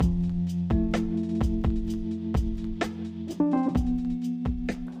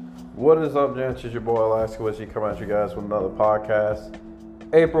What is up, gents? It's your boy Alaska Wizzy coming at you guys with another podcast.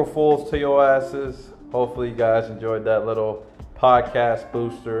 April Fools to your asses. Hopefully you guys enjoyed that little podcast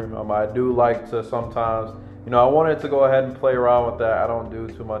booster. I do like to sometimes, I wanted to go ahead and play around with that. I don't do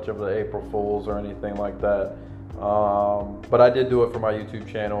too much of the April Fools or anything like that. But I did do it for my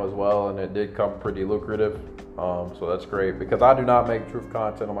YouTube channel as well, and it did come pretty lucrative. So that's great because I do not make truth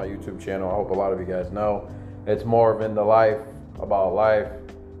content on my YouTube channel. I hope a lot of you guys know. It's more of in the life, about life,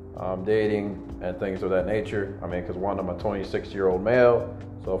 dating, and things of that nature. Because one, I'm a 26-year-old male.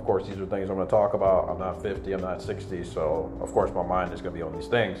 So, of course, these are things I'm going to talk about. I'm not 50, I'm not 60. So, of course, my mind is going to be on these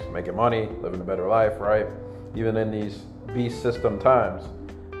things. Making money, living a better life, right? Even in these beast system times.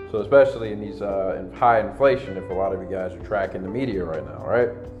 So, especially in these in high inflation, if a lot of you guys are tracking the media right now, right?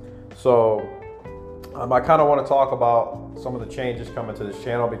 So, I kind of want to talk about some of the changes coming to this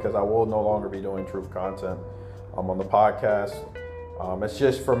channel because I will no longer be doing truth content on the podcast. It's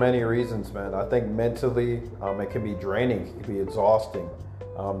just for many reasons, man. I think mentally it can be draining, it can be exhausting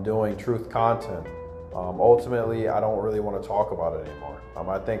doing truth content. Ultimately, I don't really want to talk about it anymore.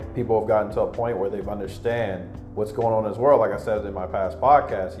 I think people have gotten to a point where they've understand what's going on in this world. Like I said in my past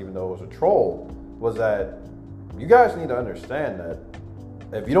podcast, even though it was a troll, was that you guys need to understand that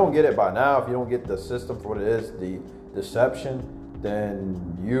if you don't get it by now, if you don't get the system for what it is, the deception,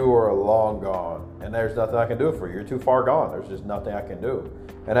 then you are long gone. And there's nothing I can do for you. You're too far gone. There's just nothing I can do.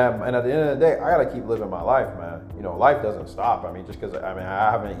 And at the end of the day, I got to keep living my life, man. Life doesn't stop. Just because,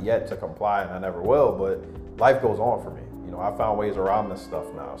 I haven't yet to comply and I never will, but life goes on for me. I found ways around this stuff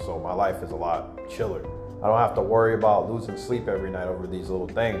now. So my life is a lot chiller. I don't have to worry about losing sleep every night over these little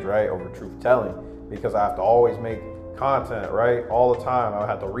things, right? Over truth telling, because I have to always make content, right? All the time. I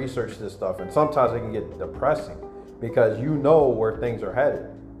have to research this stuff. And sometimes it can get depressing because you know where things are headed.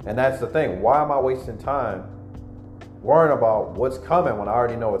 And that's the thing. Why am I wasting time worrying about what's coming when I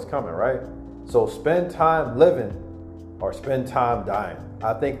already know what's coming, right? So spend time living or spend time dying.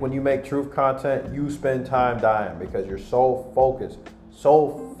 I think when you make truth content, you spend time dying because you're so focused,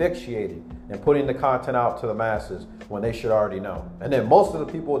 so fixated in putting the content out to the masses when they should already know. And then most of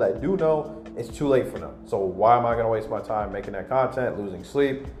the people that do know, it's too late for them. So why am I going to waste my time making that content, losing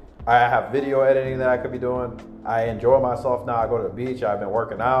sleep? I have video editing that I could be doing. I enjoy myself now. I go to the beach. I've been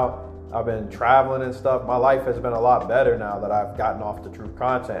working out. I've been traveling and stuff. My life has been a lot better now that I've gotten off the truth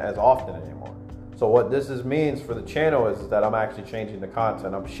content as often anymore. So what this means for the channel is that I'm actually changing the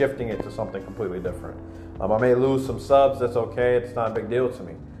content. I'm shifting it to something completely different. I may lose some subs. That's okay. It's not a big deal to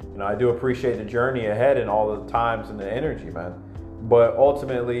me. I do appreciate the journey ahead and all the times and the energy, man. But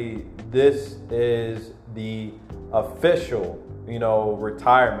ultimately, this is the official,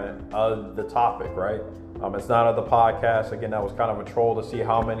 retirement of the topic, right? It's not of the podcast. Again, that was kind of a troll to see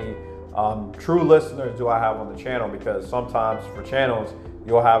how many true listeners do I have on the channel, because sometimes for channels,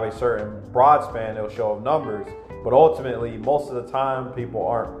 you'll have a certain broad span, it'll show numbers, but ultimately, most of the time, people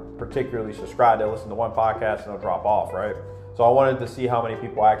aren't particularly subscribed. They listen to one podcast and they'll drop off, right? So I wanted to see how many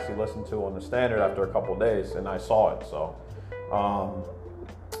people I actually listened to on the standard after a couple of days, and I saw it. So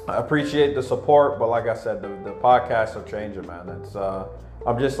I appreciate the support, but like I said, the podcasts are changing, man. It's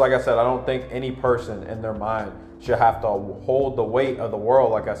I'm just, like I said, I don't think any person in their mind should have to hold the weight of the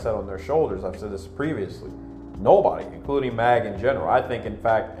world, like I said, on their shoulders. I've said this previously. Nobody, including Mag in general. I think, in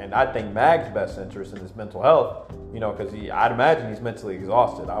fact, and I think Mag's best interest in his mental health, because I'd imagine he's mentally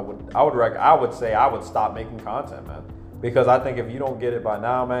exhausted. I would say I would stop making content, man. Because I think if you don't get it by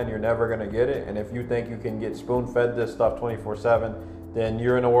now, man, you're never going to get it. And if you think you can get spoon-fed this stuff 24/7, then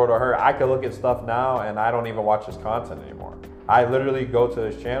you're in a world of hurt. I could look at stuff now and I don't even watch his content anymore. I literally go to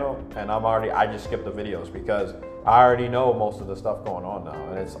his channel and I just skip the videos because I already know most of the stuff going on now.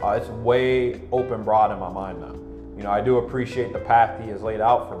 And it's way open broad in my mind now. I do appreciate the path he has laid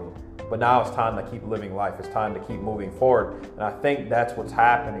out for me. But now it's time to keep living life. It's time to keep moving forward. And I think that's what's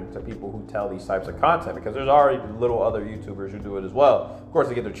happening to people who tell these types of content, because there's already little other YouTubers who do it as well. Of course,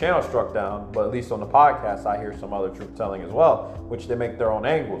 they get their channel struck down, but at least on the podcast, I hear some other truth telling as well, which they make their own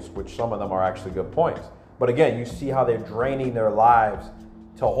angles, which some of them are actually good points. But again, you see how they're draining their lives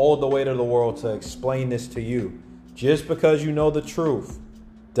to hold the weight of the world to explain this to you. Just because you know the truth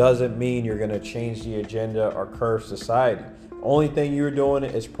doesn't mean you're going to change the agenda or curve society. Only thing you're doing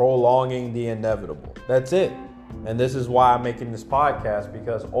is prolonging the inevitable. That's it. And this is why I'm making this podcast,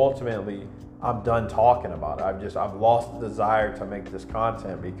 because ultimately I'm done talking about it. I've lost the desire to make this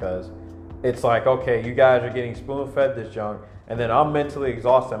content, because it's like, okay, you guys are getting spoon-fed this junk, and then I'm mentally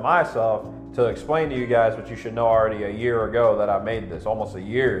exhausting myself to explain to you guys what you should know already a year ago that I made this. Almost a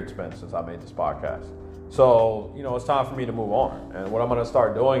year it's been since I made this podcast. So, it's time for me to move on. And what I'm going to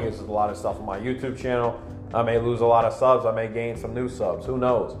start doing is a lot of stuff on my YouTube channel. I may lose a lot of subs. I may gain some new subs. Who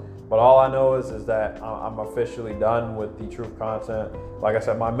knows? But all I know is that I'm officially done with the truth content. Like I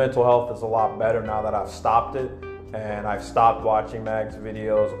said, my mental health is a lot better now that I've stopped it. And I've stopped watching Mag's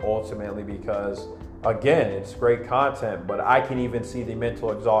videos ultimately because, again, it's great content, but I can even see the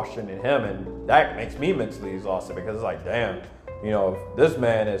mental exhaustion in him. And that makes me mentally exhausted because it's like, damn, if this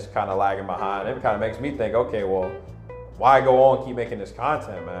man is kind of lagging behind, it kind of makes me think, okay, well, why go on and keep making this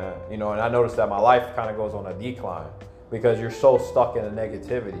content, man? And I noticed that my life kind of goes on a decline because you're so stuck in the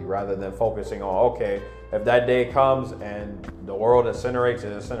negativity rather than focusing on, okay, if that day comes and the world incinerates,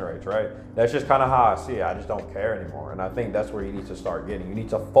 it incinerates, right? That's just kind of how I see it. I just don't care anymore. And I think that's where you need to start getting. You need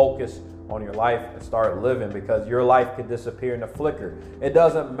to focus on your life and start living because your life could disappear in a flicker. It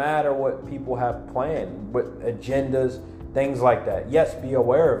doesn't matter what people have planned, what agendas, things like that. Yes, be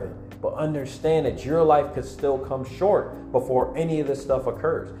aware of it. But understand that your life could still come short before any of this stuff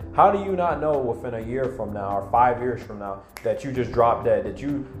occurs. How do you not know within a year from now or 5 years from now that you just dropped dead, that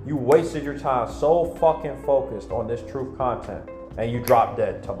you wasted your time so fucking focused on this truth content and you drop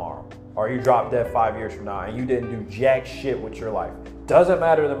dead tomorrow? Or you drop dead 5 years from now and you didn't do jack shit with your life. Doesn't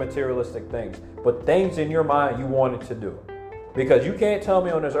matter the materialistic things, but things in your mind you wanted to do. Because you can't tell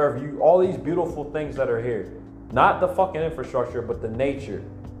me on this earth, all these beautiful things that are here, not the fucking infrastructure, but the nature,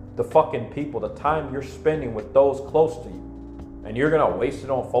 the fucking people, the time you're spending with those close to you, and you're gonna waste it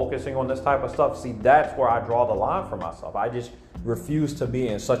on focusing on this type of stuff. See, that's where I draw the line for myself. I just refuse to be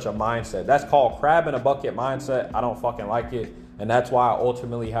in such a mindset. That's called crab in a bucket mindset. I don't fucking like it, and that's why I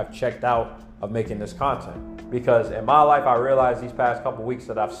ultimately have checked out of making this content. Because in my life, I realized these past couple weeks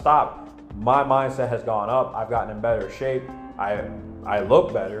that I've stopped, my mindset has gone up. I've gotten in better shape. I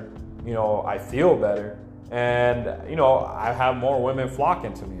look better. I feel better. And, I have more women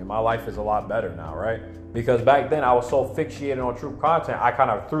flocking to me, and my life is a lot better now, right? Because back then I was so fixated on truth content, I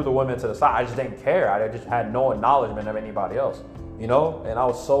kind of threw the women to the side. I just didn't care. I just had no acknowledgement of anybody else, and I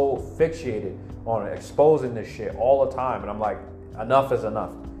was so fixated on exposing this shit all the time. And I'm like, enough is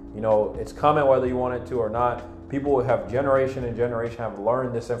enough. It's coming whether you want it to or not. People have generation and generation have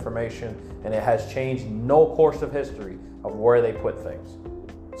learned this information, and it has changed no course of history of where they put things.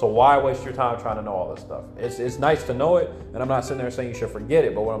 So why waste your time trying to know all this stuff? It's nice to know it, and I'm not sitting there saying you should forget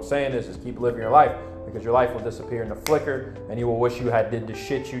it, but what I'm saying is keep living your life, because your life will disappear in a flicker, and you will wish you had did the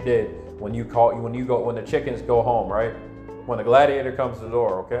shit you did when the chickens go home, right? When the gladiator comes to the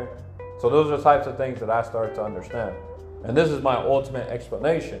door, okay? So those are the types of things that I started to understand. And this is my ultimate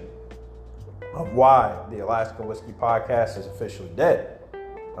explanation of why the Alaska Whiskey Podcast is officially dead.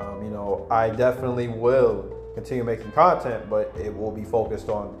 I definitely will continue making content, but it will be focused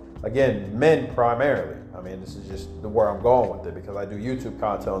on, again, men primarily. This is just where I'm going with it because I do YouTube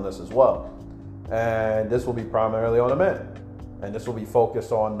content on this as well. And this will be primarily on the men. And this will be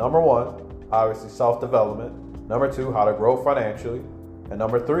focused on, number one, obviously self-development. Number two, how to grow financially. And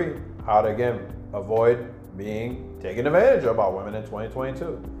number three, how to, again, avoid being taken advantage of by women in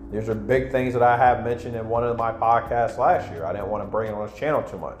 2022. These are big things that I have mentioned in one of my podcasts last year. I didn't want to bring it on this channel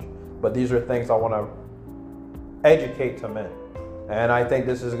too much. But these are things I want to educate to men. And I think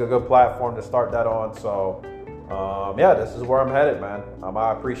this is a good platform to start that on. So, this is where I'm headed, man.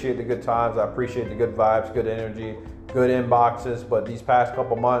 I appreciate the good times. I appreciate the good vibes, good energy, good inboxes. But these past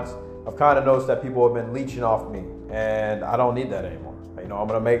couple months, I've kind of noticed that people have been leeching off me. And I don't need that anymore. I'm going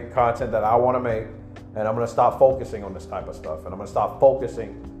to make content that I want to make. And I'm going to stop focusing on this type of stuff. And I'm going to stop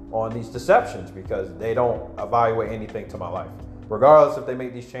focusing on these deceptions because they don't evaluate anything to my life. Regardless if they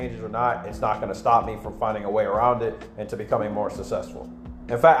make these changes or not, it's not going to stop me from finding a way around it and to becoming more successful.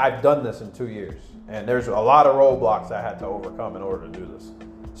 In fact, I've done this in 2 years, and there's a lot of roadblocks I had to overcome in order to do this.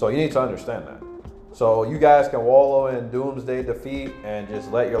 So you need to understand that. So you guys can wallow in doomsday defeat and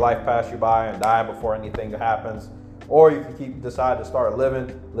just let your life pass you by and die before anything happens. Or you can decide to start living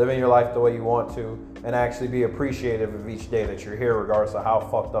your life the way you want to, and actually be appreciative of each day that you're here, regardless of how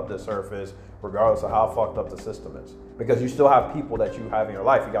fucked up this earth is, regardless of how fucked up the system is. Because you still have people that you have in your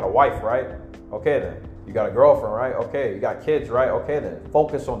life. You got a wife, right? Okay then. You got a girlfriend, right? Okay. You got kids, right? Okay then.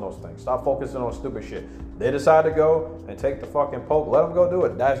 Focus on those things. Stop focusing on stupid shit. They decide to go and take the fucking poke. Let them go do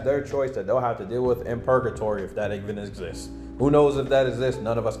it. That's their choice that they'll have to deal with in purgatory if that even exists. Who knows if that exists?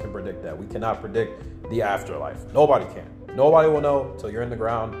 None of us can predict that. We cannot predict the afterlife. Nobody can. Nobody will know until you're in the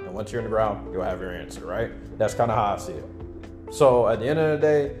ground. And once you're in the ground, you'll have your answer, right? That's kind of how I see it. So at the end of the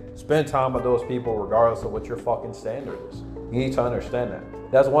day, spend time with those people regardless of what your fucking standard is. You need to understand that.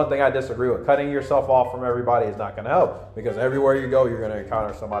 That's one thing I disagree with. Cutting yourself off from everybody is not going to help, because everywhere you go, you're going to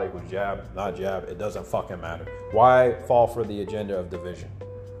encounter somebody who's jab, not jab. It doesn't fucking matter. Why fall for the agenda of division?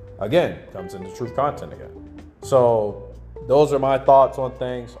 Again, comes into truth content again. So those are my thoughts on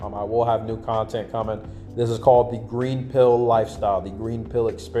things. I will have new content coming. This is called the Green Pill Lifestyle, the Green Pill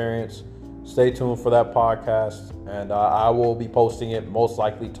Experience. Stay tuned for that podcast, and I will be posting it most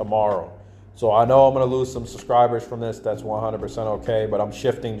likely tomorrow. So I know I'm going to lose some subscribers from this. That's 100% okay, but I'm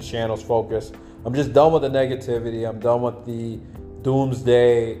shifting the channel's focus. I'm just done with the negativity. I'm done with the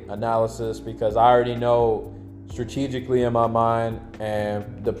doomsday analysis because I already know strategically in my mind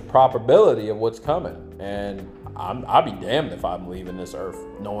and the probability of what's coming. And I'll be damned if I'm leaving this earth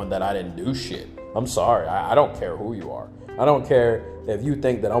knowing that I didn't do shit. I'm sorry. I don't care who you are. I don't care if you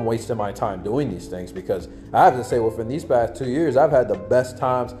think that I'm wasting my time doing these things, because I have to say within these past 2 years, I've had the best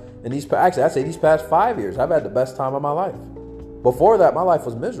times in these past 5 years. I've had the best time of my life. Before that, my life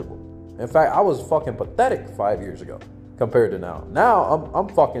was miserable. In fact, I was fucking pathetic 5 years ago compared to now. Now I'm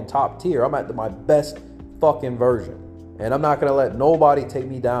fucking top tier. I'm at my best fucking version. And I'm not going to let nobody take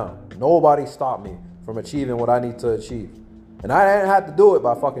me down. Nobody stop me from achieving what I need to achieve. And I didn't have to do it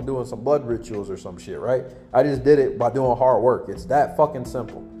by fucking doing some blood rituals or some shit, right? I just did it by doing hard work. It's that fucking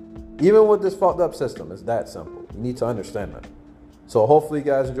simple. Even with this fucked up system, it's that simple. You need to understand that. So hopefully you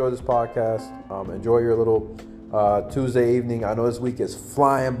guys enjoy this podcast. Enjoy your little Tuesday evening. I know this week is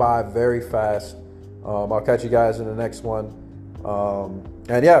flying by very fast. I'll catch you guys in the next one.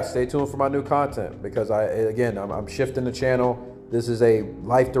 And yeah, stay tuned for my new content, because I'm shifting the channel. This is a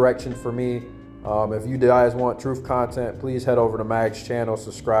life direction for me. If you guys want truth content, please head over to Mag's channel,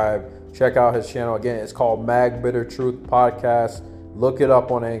 subscribe, check out his channel. Again, it's called Mag Bitter Truth Podcast. Look it up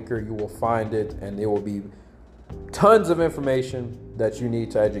on Anchor. You will find it, and there will be tons of information that you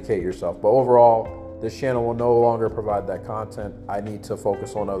need to educate yourself. But overall, this channel will no longer provide that content. I need to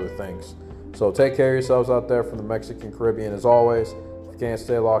focus on other things. So take care of yourselves out there from the Mexican Caribbean. As always, if you can't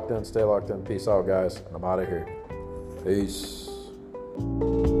stay locked in, stay locked in. Peace out, guys. I'm out of here. Peace.